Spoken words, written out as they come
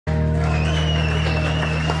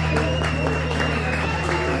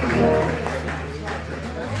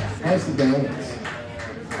How's the balance?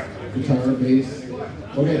 Guitar, bass?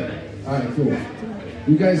 Okay, alright, cool.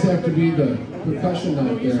 You guys have to be the percussion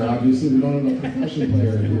out there, obviously. We don't have a percussion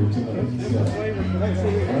player here tonight. So.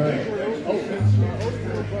 Alright.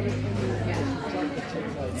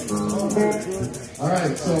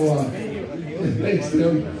 Alright, so thanks,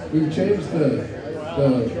 Tim. We've changed the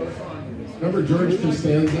remember George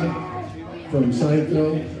Costanza from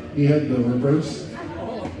Seinfeld? He had the reverse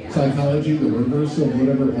psychology, the reverse of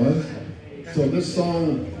whatever it was. So this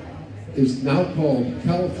song is now called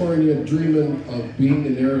California Dreamin' of Being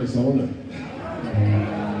in Arizona.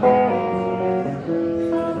 Thank you.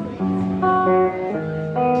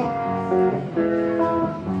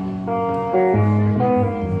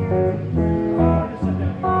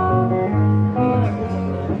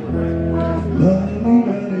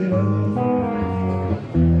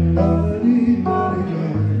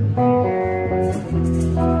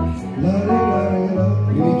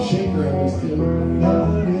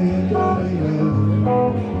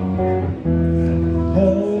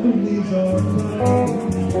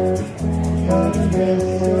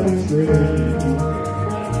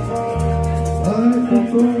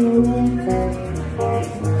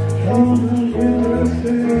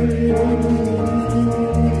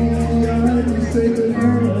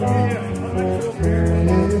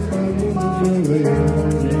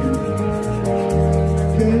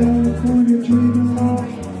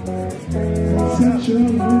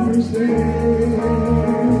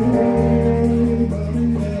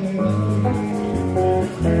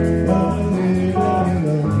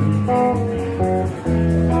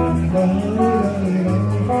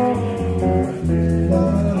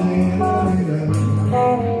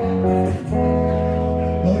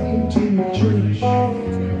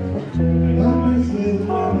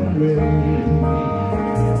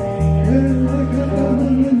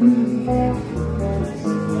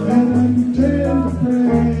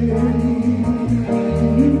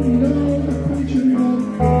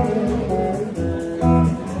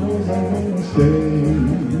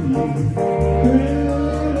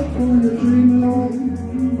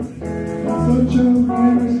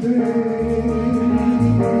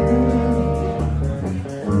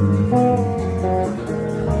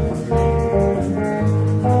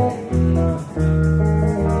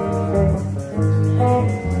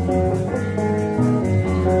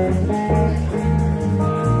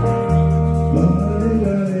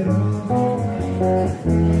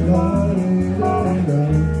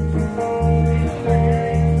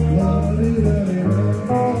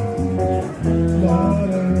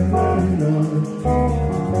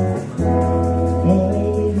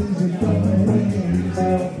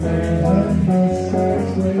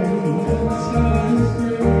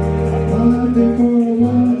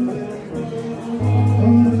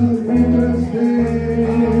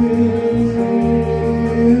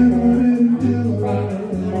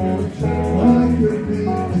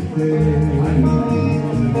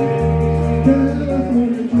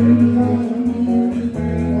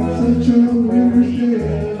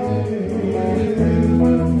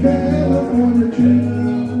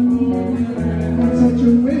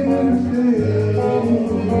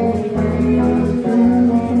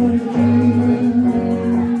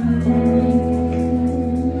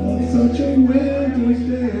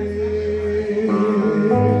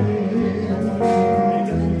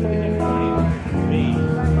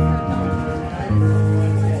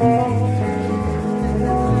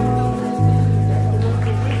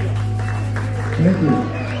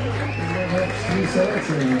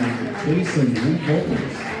 Bass and lead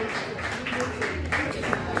vocals.